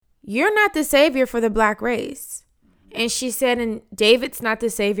you're not the savior for the black race. And she said, and David's not the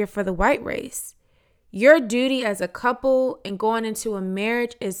savior for the white race. Your duty as a couple and going into a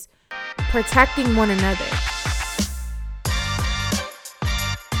marriage is protecting one another.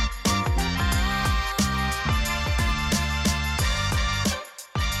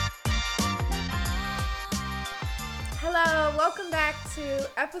 Hello, welcome back to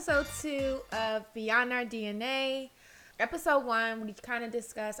episode 2 of Beyond Our DNA. Episode 1, we kind of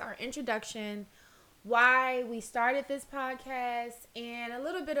discuss our introduction, why we started this podcast, and a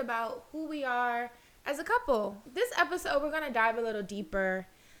little bit about who we are as a couple. This episode, we're going to dive a little deeper.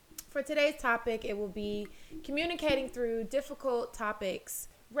 For today's topic, it will be communicating through difficult topics,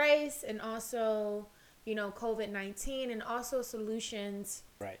 race, and also, COVID-19, and also solutions.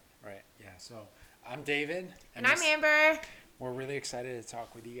 Right. Yeah, so I'm David. And I'm Amber. We're really excited to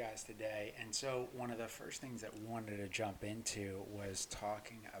talk with you guys today. And so one of the first things that we wanted to jump into was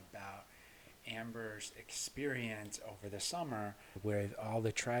talking about Amber's experience over the summer with all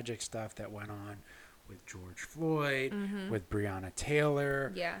the tragic stuff that went on with George Floyd, with Breonna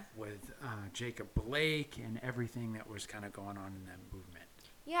Taylor, with Jacob Blake, and everything that was kind of going on in that movement.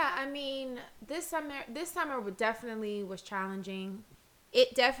 Yeah, I mean, this summer definitely was challenging.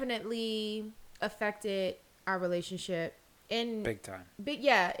 It definitely affected our relationship. Big time.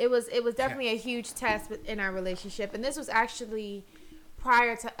 It was definitely a huge test in our relationship. And this was actually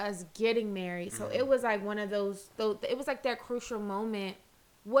prior to us getting married. So it was like one of those, it was like that crucial moment.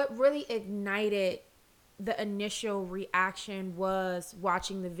 What really ignited the initial reaction was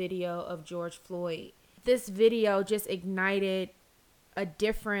watching the video of George Floyd. This video just ignited a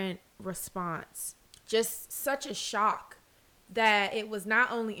different response. Just such a shock that it was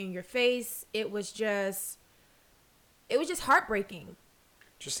not only in your face, it was just heartbreaking.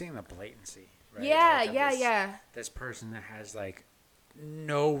 Just seeing the blatancy, right? Yeah. This person that has like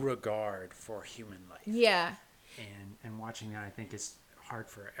no regard for human life. Yeah. And watching that, I think it's hard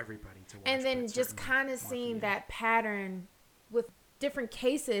for everybody to watch. And then just kind of seeing that pattern with different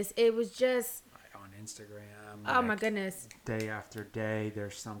cases, it was just on Instagram. Oh my goodness. Day after day,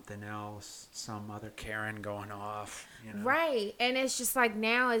 there's something else, some other Karen going off. Right. And it's just like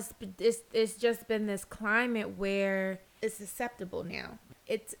now it's just been this climate where it's acceptable now.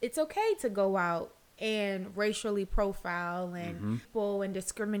 It's okay to go out and racially profile and and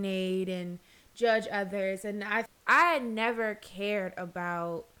discriminate and judge others. And I had never cared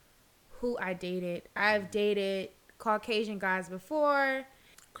about who I dated. I've dated Caucasian guys before.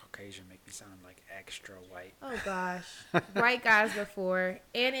 Caucasian make me sound like extra white. Oh gosh. White guys before.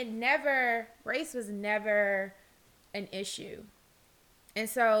 And race was never an issue. And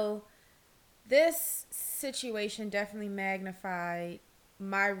so this situation definitely magnified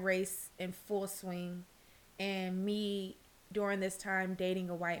my race in full swing and me during this time dating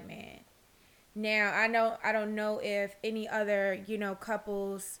a white man. Now, I don't know if any other,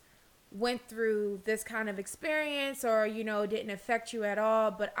 couples went through this kind of experience or, didn't affect you at all.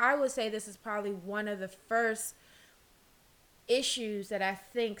 But I would say this is probably one of the first issues that I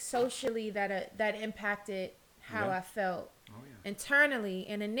think socially that impacted how I felt internally.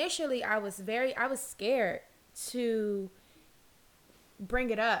 And initially I was scared to bring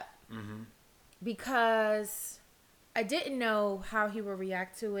it up because I didn't know how he would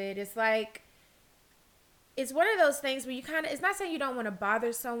react to it. It's like, it's one of those things where it's not saying you don't want to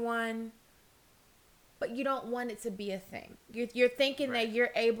bother someone, but you don't want it to be a thing. You're thinking that you're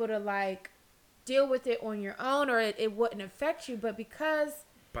able to like deal with it on your own or it wouldn't affect you. But because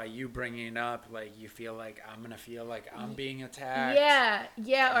by you bringing it up, like you feel like I'm going to feel like I'm being attacked. Yeah.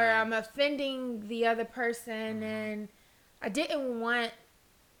 Or I'm offending the other person. And I didn't want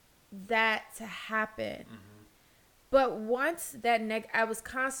that to happen. But once I was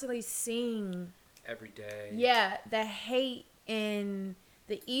constantly seeing every day. Yeah, the hate and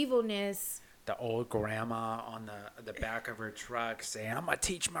the evilness. The old grandma on the back of her truck saying, I'm going to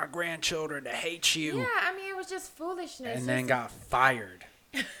teach my grandchildren to hate you. Yeah, I mean, it was just foolishness. And then got fired.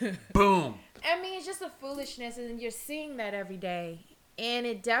 Boom. I mean, it's just a foolishness, and you're seeing that every day. And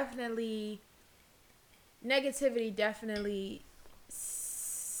negativity definitely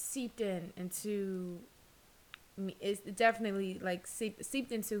seeped into it's definitely like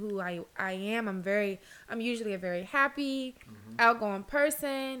seeped into who I am. I'm usually a very happy, outgoing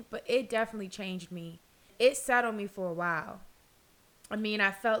person, but it definitely changed me. It settled me for a while. I mean, I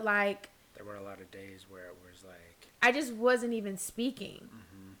felt like there were a lot of days where it was like I just wasn't even speaking.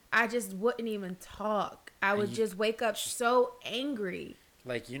 I just wouldn't even talk. I would just wake up so angry.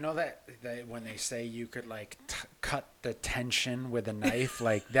 Like, you know that when they say you could like cut the tension with a knife,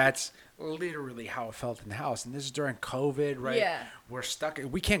 like that's literally how it felt in the house. And this is during COVID, right? Yeah. We're stuck.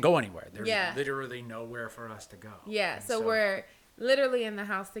 We can't go anywhere. There's Yeah. literally nowhere for us to go. Yeah. And So we're literally in the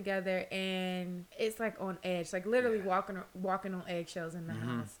house together, and it's like on edge, like literally walking on eggshells in the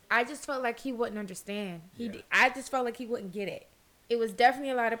house. I just felt like he wouldn't understand. I just felt like he wouldn't get it. It was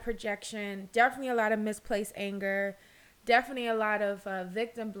definitely a lot of projection, definitely a lot of misplaced anger, definitely a lot of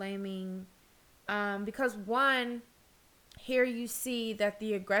victim blaming. Because one, here you see that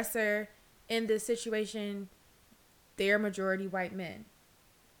the aggressor in this situation, they're majority white men.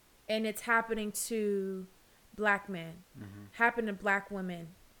 And it's happening to black men, happen to black women.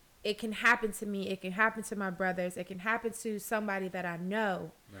 It can happen to me. It can happen to my brothers. It can happen to somebody that I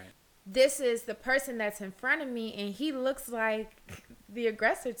know. Right. This is the person that's in front of me, and he looks like the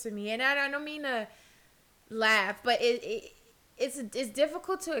aggressor to me. And I don't mean to laugh, but it's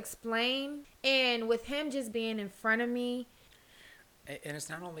difficult to explain. And with him just being in front of me, and it's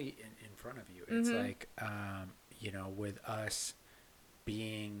not only in front of you. It's like with us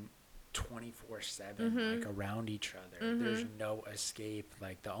being 24/7 like around each other, there's no escape.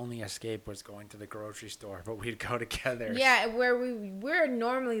 Like the only escape was going to the grocery store, but we'd go together. Yeah, where we're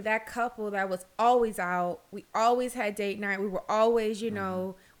normally that couple that was always out. We always had date night. We were always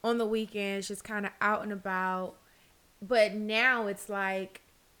on the weekends just kind of out and about. But now it's like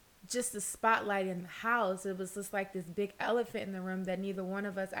just the spotlight in the house. It was just like this big elephant in the room that neither one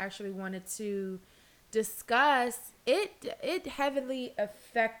of us actually wanted to discuss. It heavily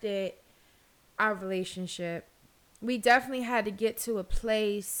affected our relationship. We definitely had to get to a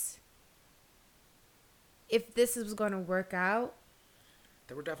place, if this was going to work out.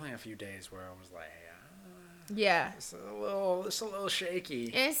 There were definitely a few days where I was like, yeah, it's a little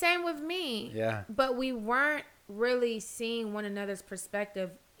shaky. And same with me. Yeah. But we weren't really seeing one another's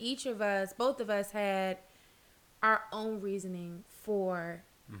perspective. Both of us had our own reasoning for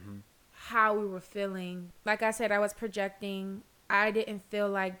how we were feeling. Like I said, I was projecting. I didn't feel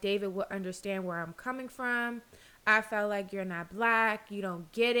like David would understand where I'm coming from. I felt like you're not black. You don't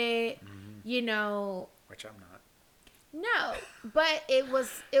get it. Which I'm not. No, but it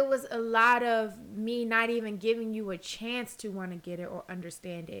was a lot of me not even giving you a chance to want to get it or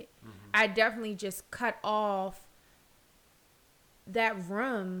understand it. I definitely just cut off that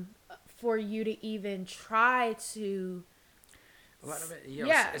room for you to even try to. A lot of it,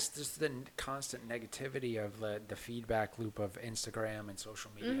 it's just the constant negativity of the feedback loop of Instagram and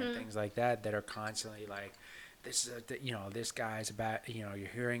social media and things like that are constantly like, this is this guy's about, you're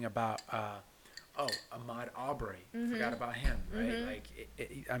hearing about Ahmaud Arbery, forgot about him, right?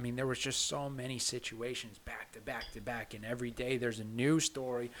 Like I mean, there was just so many situations back to back to back, and every day there's a new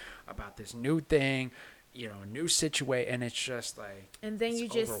story about this new thing, new situation, and it's just like, and then you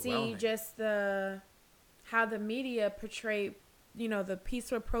just see how the media portrayed the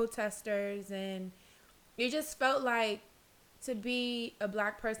peaceful protesters, and it just felt like, to be a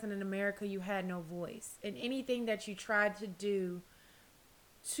black person in America, you had no voice. And anything that you tried to do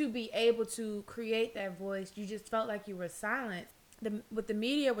to be able to create that voice, you just felt like you were silenced. What the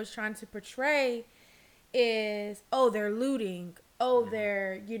media was trying to portray is, they're looting.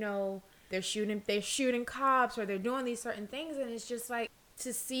 They're shooting cops, or they're doing these certain things. And it's just like,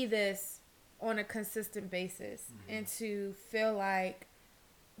 to see this on a consistent basis and to feel like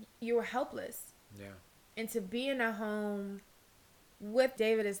you were helpless. Yeah. And to be in a home with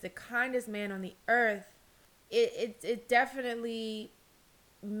David as the kindest man on the earth, it definitely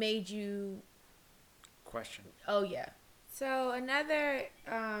made you question. Oh yeah. So another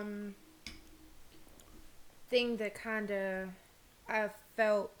thing that kind of I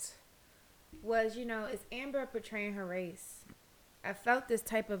felt was, is Amber portraying her race. I felt this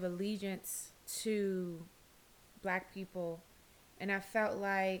type of allegiance to black people, and I felt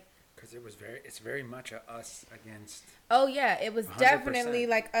like, because it's very much a us against. Oh yeah, it was 100%. Definitely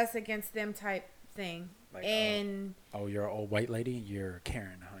like us against them type thing. Like, and you're an old white lady, you're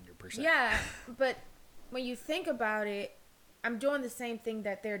Karen 100%. Yeah, but when you think about it, I'm doing the same thing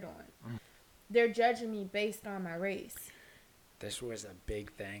that they're doing. They're judging me based on my race. This was a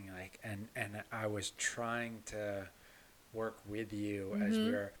big thing, like, and I was trying to work with you as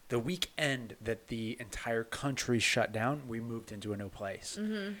the weekend that the entire country shut down, we moved into a new place.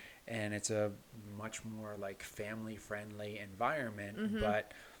 And it's a much more like family friendly environment.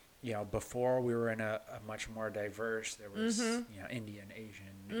 But before, we were in a much more diverse, there was Indian,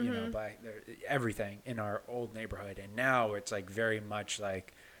 Asian, black, everything in our old neighborhood. And now it's like very much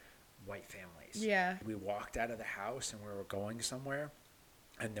like white families. Yeah. We walked out of the house and we were going somewhere,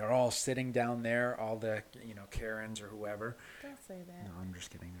 and they're all sitting down there, all the, Karens or whoever. Don't say that. No, I'm just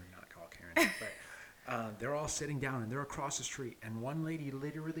kidding. They're not called Karens. But they're all sitting down, and they're across the street. And one lady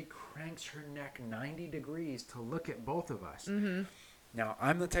literally cranks her neck 90 degrees to look at both of us. Mm-hmm. Now,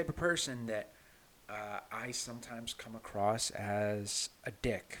 I'm the type of person that I sometimes come across as a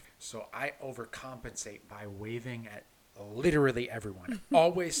dick. So I overcompensate by waving at literally everyone.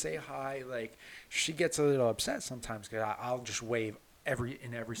 Always say hi. Like, she gets a little upset sometimes because I'll just wave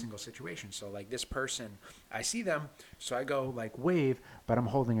in every single situation. So like this person, I see them, so I go like wave, but I'm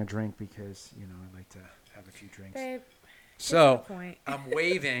holding a drink because I like to have a few drinks. Babe, so I'm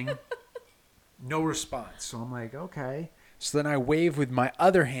waving, no response. So I'm like, okay. So then I wave with my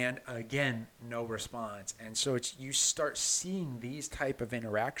other hand, again, no response. And so you start seeing these type of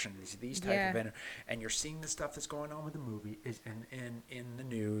interactions, and you're seeing the stuff that's going on with the movie and in the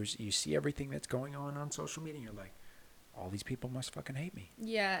news. You see everything that's going on social media, and you're like, all these people must fucking hate me.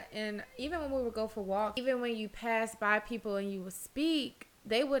 Yeah, and even when we would go for walks, even when you pass by people and you would speak,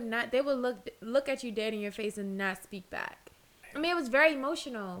 they would look at you dead in your face and not speak back. I mean, it was very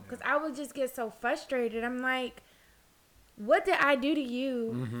emotional because I would just get so frustrated. I'm like, what did I do to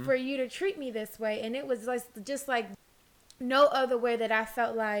you for you to treat me this way? And it was just like no other way that I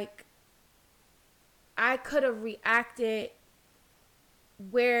felt like I could have reacted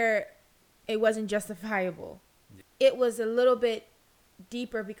where it wasn't justifiable. It was a little bit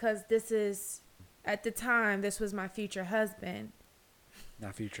deeper because at the time, this was my future husband.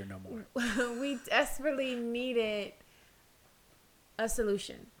 Not future no more. We desperately needed a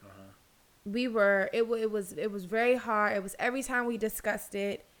solution. It was very hard. It was every time we discussed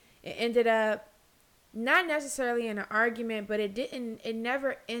it, it ended up not necessarily in an argument, but it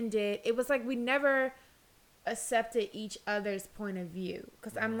never ended. It was like we never accepted each other's point of view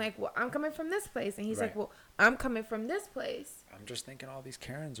because I'm like, well, I'm coming from this place, and he's like, well, I'm coming from this place. I'm just thinking all these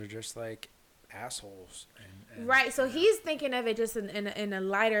Karens are just like assholes, and right. So he's thinking of it just in a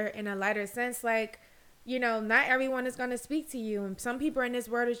lighter sense, like, not everyone is going to speak to you, and some people in this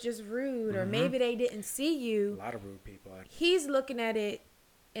world is just rude, or maybe they didn't see you. A lot of rude people. He's looking at it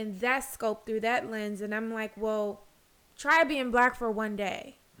in that scope through that lens, and I'm like, well, try being black for one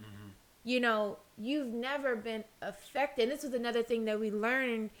day. You've never been affected. And this was another thing that we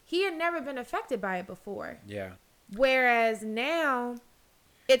learned. He had never been affected by it before. Yeah. Whereas now,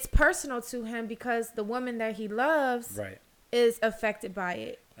 it's personal to him because the woman that he loves is affected by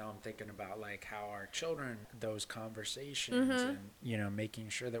it. Now I'm thinking about like how our children, those conversations and, making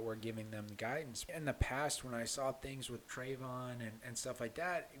sure that we're giving them the guidance. In the past, when I saw things with Trayvon and stuff like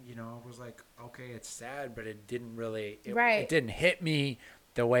that, I was like, okay, it's sad, but it didn't really, it didn't hit me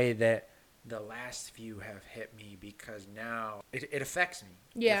the way that the last few have hit me, because now it affects me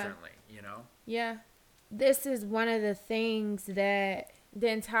differently, Yeah. This is one of the things that the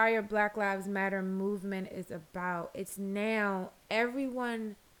entire Black Lives Matter movement is about. It's now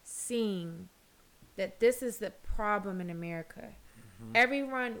everyone seeing that this is the problem in America.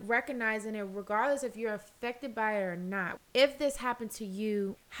 Everyone recognizing it, regardless if you're affected by it or not. If this happened to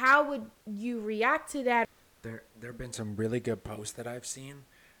you, how would you react to that? There have been some really good posts that I've seen,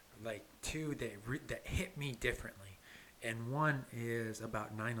 like two that hit me differently. And one is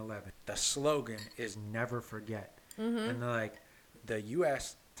about 9/11. The slogan is never forget. And they're like, the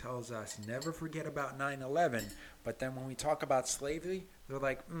U.S. tells us never forget about 9/11, but then when we talk about slavery, they're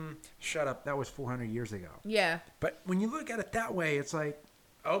like, shut up, that was 400 years ago. Yeah. But when you look at it that way, it's like,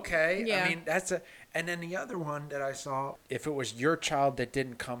 okay. Yeah. I mean, and then the other one that I saw, if it was your child that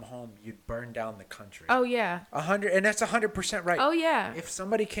didn't come home, you'd burn down the country. Oh, yeah. 100, and that's 100% right. Oh, yeah. If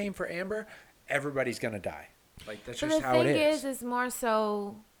somebody came for Amber, everybody's going to die. Like, that's just how it is. But the thing is, it's more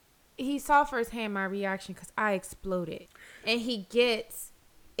so, he saw firsthand my reaction because I exploded. And he gets,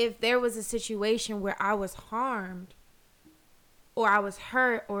 if there was a situation where I was harmed, or I was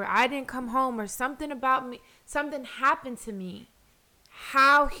hurt, or I didn't come home, or something about me, something happened to me,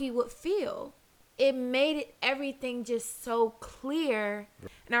 how he would feel. It made everything just so clear.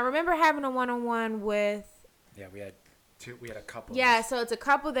 And I remember having a one-on-one with... Yeah, we had a couple. Yeah, so it's a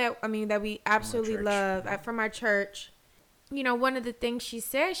couple that we absolutely love from our church. One of the things she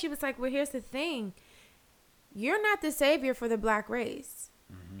said, she was like, well, here's the thing. You're not the savior for the black race.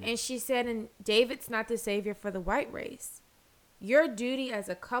 And she said, and David's not the savior for the white race. Your duty as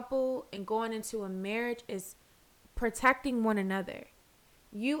a couple and going into a marriage is protecting one another.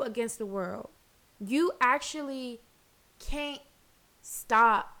 You against the world. You actually can't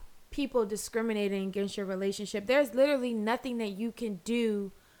stop people discriminating against your relationship. There's literally nothing that you can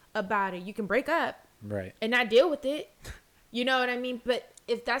do about it. You can break up. Right. And not deal with it. You know what I mean? But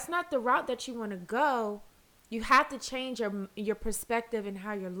if that's not the route that you want to go, You have to change your perspective and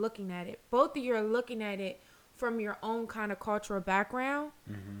how you're looking at it. Both of you are looking at it from your own kind of cultural background,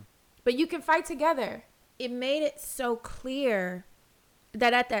 but you can fight together. It made it so clear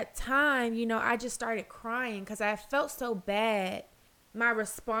that at that time, you know, I just started crying because I felt so bad. My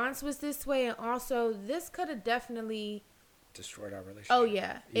response was this way, and also this could have definitely destroyed our relationship. Oh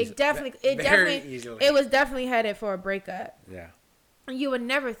yeah, it was definitely headed for a breakup. Yeah. You would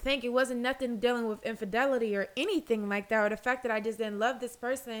never think. It wasn't nothing dealing with infidelity or anything like that, or the fact that I just didn't love this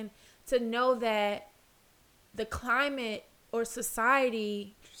person, to know that the climate or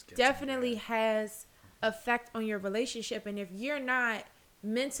society definitely has effect on your relationship. And if you're not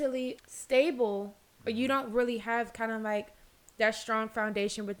mentally stable, or you don't really have kind of like that strong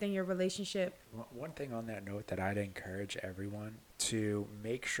foundation within your relationship. One thing on that note that I'd encourage everyone to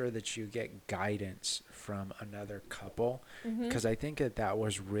make sure that you get guidance from another couple, because I think that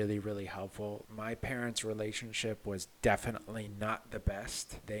was really, really helpful. My parents' relationship was definitely not the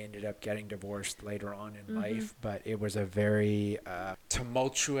best. They ended up getting divorced later on in life, but it was a very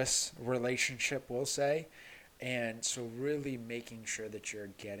tumultuous relationship, we'll say. And so really making sure that you're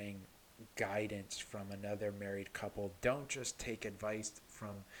getting guidance from another married couple. Don't just take advice from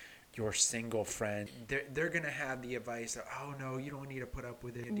your single friend. They're going to have the advice of, oh no, you don't need to put up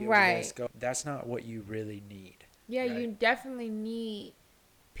with it. Right. That's not what you really need. Yeah, right? You definitely need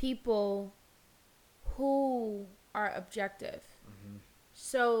people who are objective.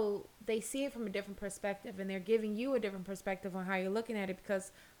 So they see it from a different perspective, and they're giving you a different perspective on how you're looking at it,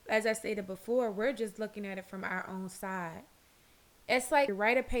 because as I stated before, we're just looking at it from our own side. It's like you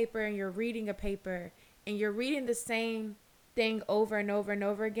write a paper and you're reading a paper and you're reading the same thing over and over and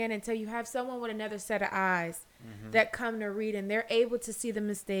over again until you have someone with another set of eyes that come to read, and they're able to see the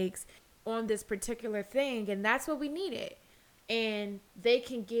mistakes on this particular thing. And that's what we needed. And they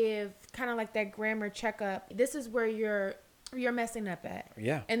can give kind of like that grammar checkup. This is where you're messing up at.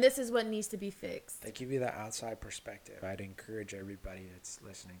 Yeah. And this is what needs to be fixed. They give you that outside perspective. I'd encourage everybody that's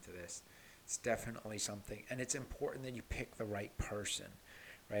listening to this. It's definitely something. And it's important that you pick the right person,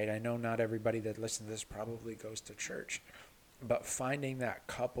 right? I know not everybody that listens to this probably goes to church, but finding that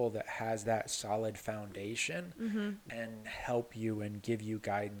couple that has that solid foundation and help you and give you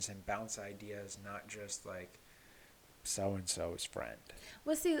guidance and bounce ideas, not just like so-and-so's friend.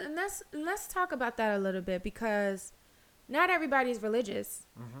 Well, see, and let's talk about that a little bit, because not everybody's religious.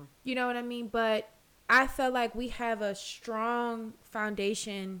 You know what I mean? But I feel like we have a strong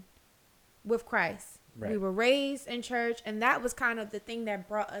foundation with Christ. Right. We were raised in church, and that was kind of the thing that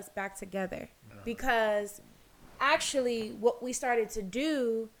brought us back together. Because actually what we started to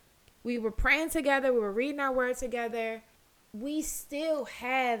do, we were praying together, we were reading our word together. We still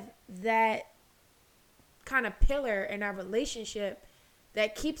have that kind of pillar in our relationship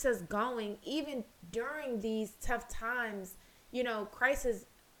that keeps us going even during these tough times. You know, Christ is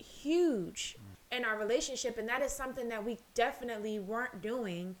huge in our relationship, and that is something that we definitely weren't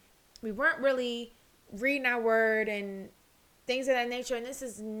doing. We weren't really reading our word and things of that nature. And this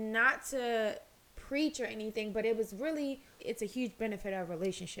is not to preach or anything, but it's a huge benefit of a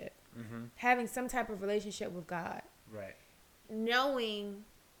relationship. Having some type of relationship with God. Right. Knowing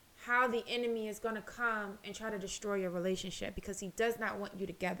how the enemy is going to come and try to destroy your relationship, because he does not want you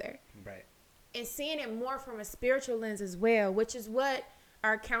together. Right. And seeing it more from a spiritual lens as well, which is what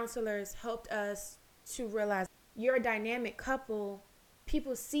our counselors helped us to realize. You're a dynamic couple.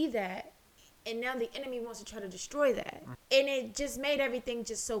 People see that, and now the enemy wants to try to destroy that. And it just made everything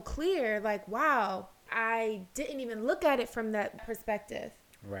just so clear, like, wow, I didn't even look at it from that perspective.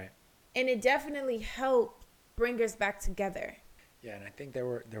 Right. And it definitely helped bring us back together. Yeah, and I think there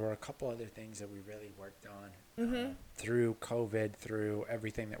were a couple other things that we really worked on through COVID, through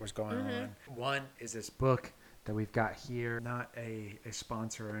everything that was going on. One is this book that we've got here, not a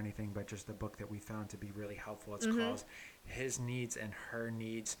sponsor or anything, but just a book that we found to be really helpful. It's called His Needs and Her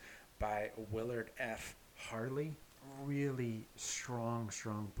Needs by Willard F. Harley. Really strong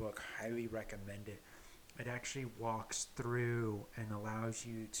book. Highly recommend it. It actually walks through and allows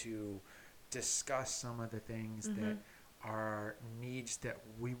you to discuss some of the things that are needs that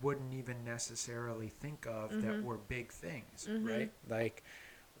we wouldn't even necessarily think of that were big things, right? Like,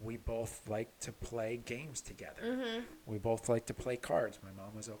 we both like to play games together. We both like to play cards. My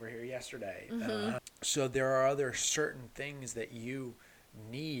mom was over here yesterday. So there are other certain things that you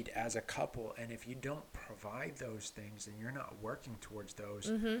need as a couple, and if you don't provide those things and you're not working towards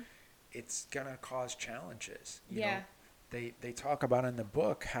those, it's gonna cause challenges. You know, they talk about in the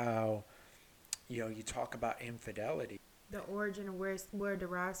book how, you know, you talk about infidelity. The origin of where it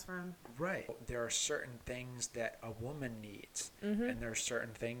derives from. Right. There are certain things that a woman needs, and there are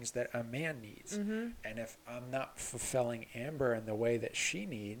certain things that a man needs. And if I'm not fulfilling Amber in the way that she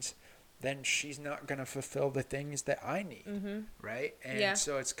needs, then she's not going to fulfill the things that I need. Right. And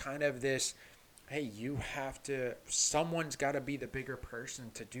so it's kind of this, hey, someone's got to be the bigger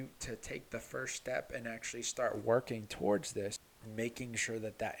person to take the first step and actually start working towards this, making sure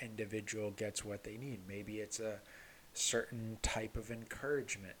that individual gets what they need. Maybe it's a certain type of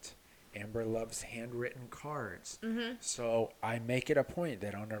encouragement. Amber loves handwritten cards. So I make it a point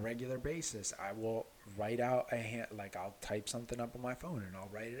that on a regular basis, I will write out I'll type something up on my phone and I'll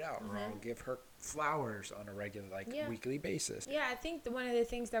write it out, or I'll give her flowers on a regular, weekly basis. Yeah, I think one of the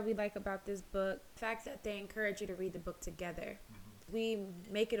things that we like about this book, the fact that they encourage you to read the book together. We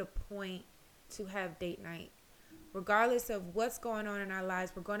make it a point to have date night. Regardless of what's going on in our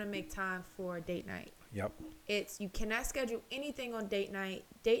lives, we're going to make time for date night. Yep. You cannot schedule anything on date night.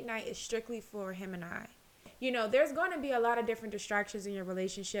 Date night is strictly for him and I. There's going to be a lot of different distractions in your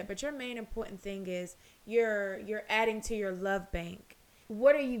relationship, but your main important thing is you're adding to your love bank.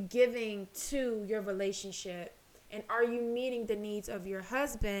 What are you giving to your relationship? And are you meeting the needs of your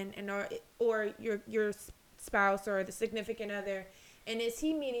husband or your spouse or the significant other? And is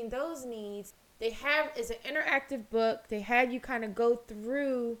he meeting those needs? It's an interactive book. They had you kind of go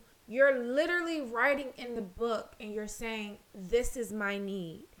through. You're literally writing in the book and you're saying, this is my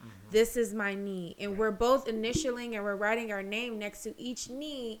need. This is my need. And we're both initialing and we're writing our name next to each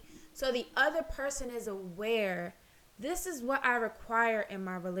need. So the other person is aware, this is what I require in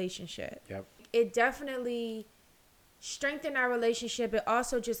my relationship. Yep. It definitely strengthened our relationship. It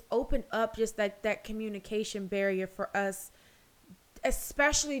also just opened up just that communication barrier for us,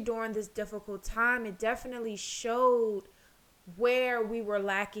 especially during this difficult time. It definitely showed where we were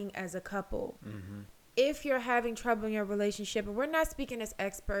lacking as a couple. If you're having trouble in your relationship, and we're not speaking as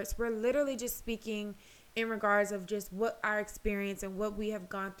experts, we're literally just speaking in regards of just what our experience and what we have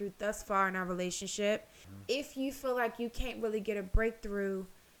gone through thus far in our relationship. If you feel like you can't really get a breakthrough,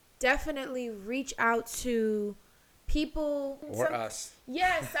 definitely reach out to people or us.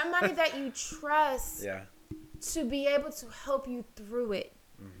 Yeah, somebody that you trust. Yeah. To be able to help you through it.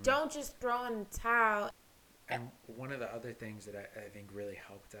 Don't just throw in the towel. And one of the other things that I think really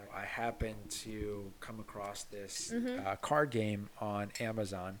helped out, I happened to come across this card game on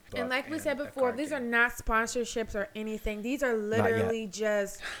Amazon. And like we said before, these are not sponsorships or anything. These are literally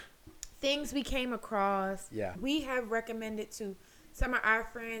just things we came across. Yeah. We have recommended to some of our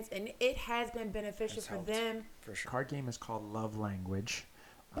friends, and it has been beneficial for them. For sure. Card game is called Love Language,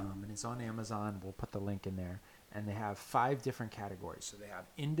 and it's on Amazon. We'll put the link in there. And they have 5 different categories. So they have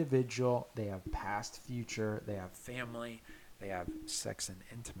individual, they have past, future, they have family, they have sex and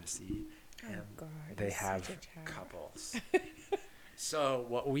intimacy, and they have couples. So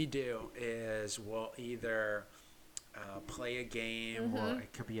what we do is we'll either play a game, or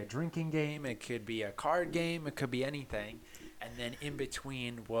it could be a drinking game, it could be a card game, it could be anything. And then in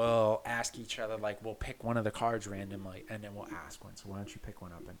between, we'll ask each other, we'll pick one of the cards randomly, and then we'll ask one. So why don't you pick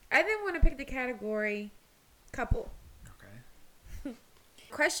one up? I didn't want to pick the category couple. Okay.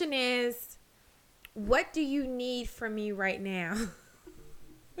 Question is, what do you need from me right now?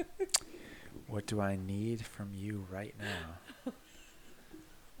 What do I need from you right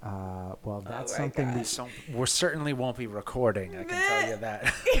now? Well, that's something we certainly won't be recording. I can tell you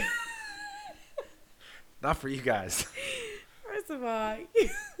that. Not for you guys. First of all,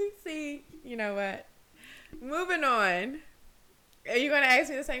 see, you know what? Moving on. Are you going to ask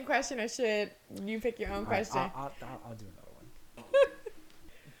me the same question, or should you pick your own question? I'll do another one.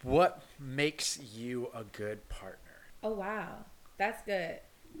 What makes you a good partner? Oh, wow. That's good.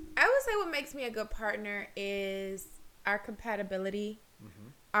 I would say what makes me a good partner is our compatibility,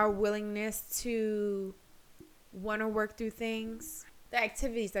 our willingness to want to work through things, the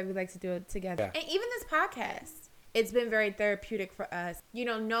activities that we like to do together. Yeah. And even this podcast, it's been very therapeutic for us.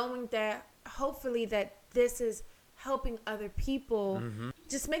 Knowing that hopefully that this is helping other people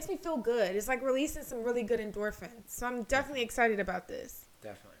just makes me feel good. It's like releasing some really good endorphins. So I'm definitely excited about this.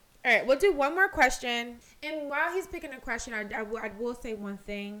 Definitely. All right, we'll do one more question. And while he's picking a question, I will say one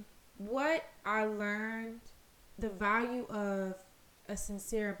thing. What I learned, the value of a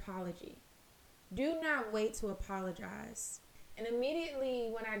sincere apology. Do not wait to apologize. And immediately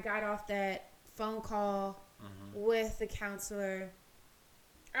when I got off that phone call with the counselor,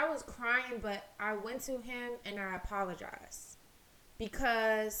 I was crying, but I went to him and I apologized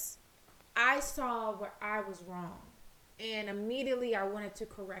because I saw where I was wrong. And immediately I wanted to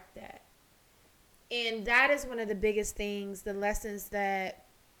correct that. And that is one of the biggest things, the lessons that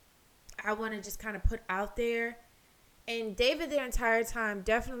I want to just kind of put out there. And David the entire time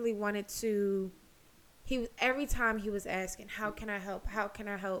definitely wanted to, every time he was asking, how can I help? How can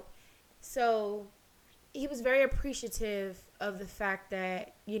I help? So he was very appreciative of the fact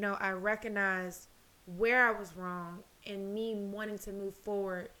that, I recognized where I was wrong and me wanting to move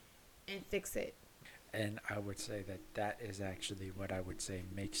forward and fix it. And I would say that is actually what I would say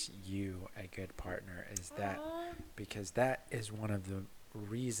makes you a good partner, is that because that is one of the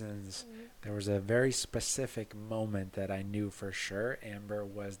reasons. There was a very specific moment that I knew for sure Amber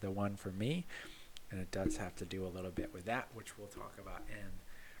was the one for me, and it does have to do a little bit with that, which we'll talk about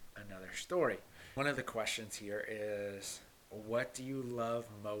in another story. One of the questions here is, what do you love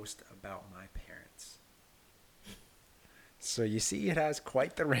most about my parents? So you see, it has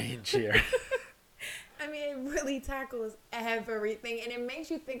quite the range here. I mean, it really tackles everything, and it makes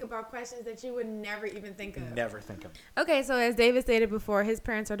you think about questions that you would never even think of. Never think of. Okay, so as David stated before, his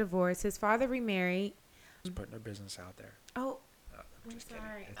parents are divorced. His father remarried. Just putting their business out there. Oh, I'm just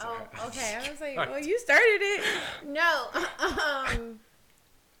sorry. Kidding. Oh, right. okay. I was like, well, you started it. No.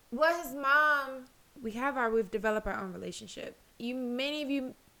 Well, his mom, we've developed our own relationship. Many of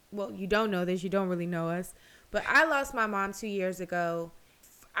you, well, you don't know this. You don't really know us. But I lost my mom 2 years ago.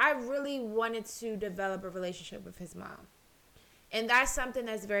 I really wanted to develop a relationship with his mom. And that's something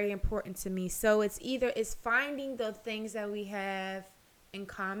that's very important to me. So it's finding the things that we have in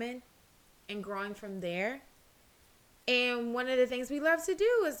common and growing from there. And one of the things we love to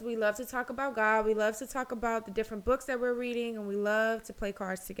do is we love to talk about God. We love to talk about the different books that we're reading, and we love to play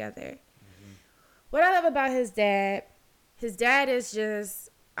cards together. Mm-hmm. What I love about his dad is just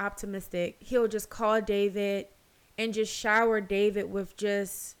optimistic. He'll just call David and just shower David with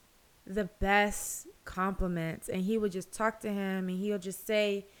just the best compliments. And he would just talk to him, and he'll just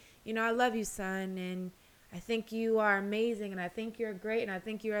say, I love you, son, and I think you are amazing, and I think you're great, and I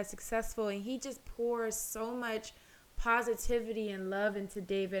think you are successful. And he just pours so much positivity and love into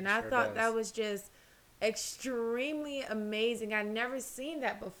David. And I thought that was just extremely amazing. I'd never seen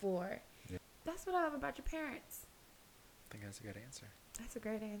that before. Yeah. That's what I love about your parents. I think that's a good answer. That's a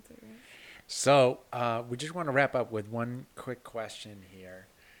great answer, right? So we just want to wrap up with one quick question here.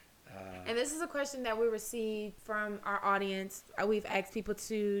 And this is a question that we received from our audience. We've asked people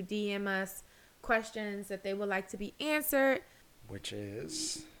to DM us questions that they would like to be answered. Which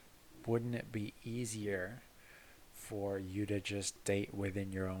is, wouldn't it be easier for you to just date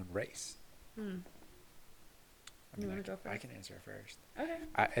within your own race? You want to go first? I can answer first. Okay.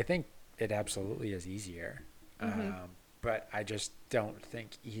 I think it absolutely is easier. Mm-hmm. But I just don't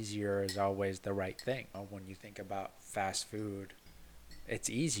think easier is always the right thing. When you think about fast food, it's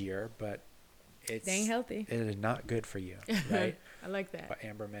easier, but it ain't healthy. It is not good for you, right? I like that. What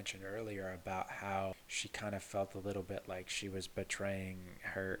Amber mentioned earlier about how she kind of felt a little bit like she was betraying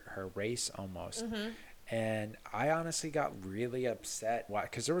her race almost. Mm-hmm. And I honestly got really upset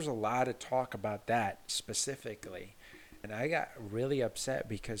because there was a lot of talk about that specifically. And I got really upset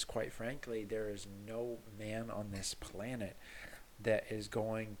because, quite frankly, there is no man on this planet that is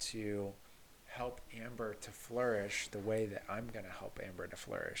going to help Amber to flourish the way that I'm going to help Amber to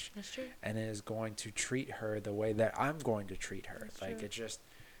flourish. That's true. And is going to treat her the way that I'm going to treat her. That's like, true. it's just,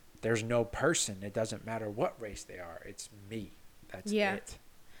 there's no person. It doesn't matter what race they are. It's me. That's it.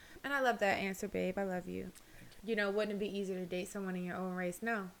 And I love that answer, babe. I love you. Wouldn't it be easier to date someone in your own race?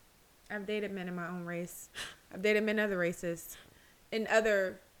 No. I've dated men in my own race. I've dated men other races. Not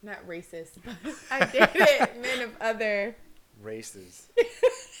racist, but I've dated men of other races.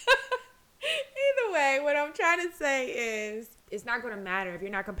 Either way, what I'm trying to say is it's not going to matter if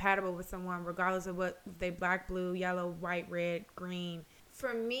you're not compatible with someone, regardless of if they black, blue, yellow, white, red, green.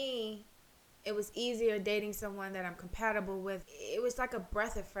 For me, it was easier dating someone that I'm compatible with. It was like a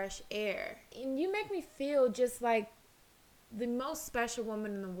breath of fresh air. And you make me feel just like the most special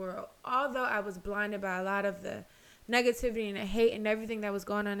woman in the world. Although I was blinded by a lot of the negativity and the hate and everything that was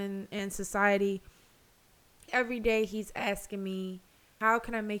going on in society, every day he's asking me, how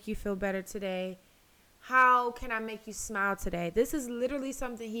can I make you feel better today? How can I make you smile today? This is literally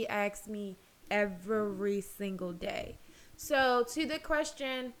something he asks me every single day. So to the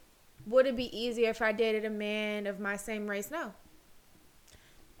question, would it be easier if I dated a man of my same race? No.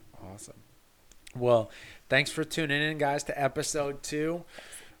 Awesome. Well, thanks for tuning in, guys, to episode 2.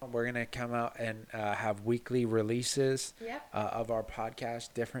 We're going to come out and have weekly releases of our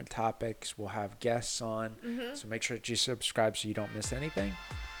podcast, different topics. We'll have guests on. Mm-hmm. So make sure that you subscribe so you don't miss anything.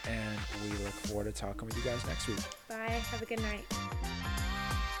 And we look forward to talking with you guys next week. Bye. Have a good night.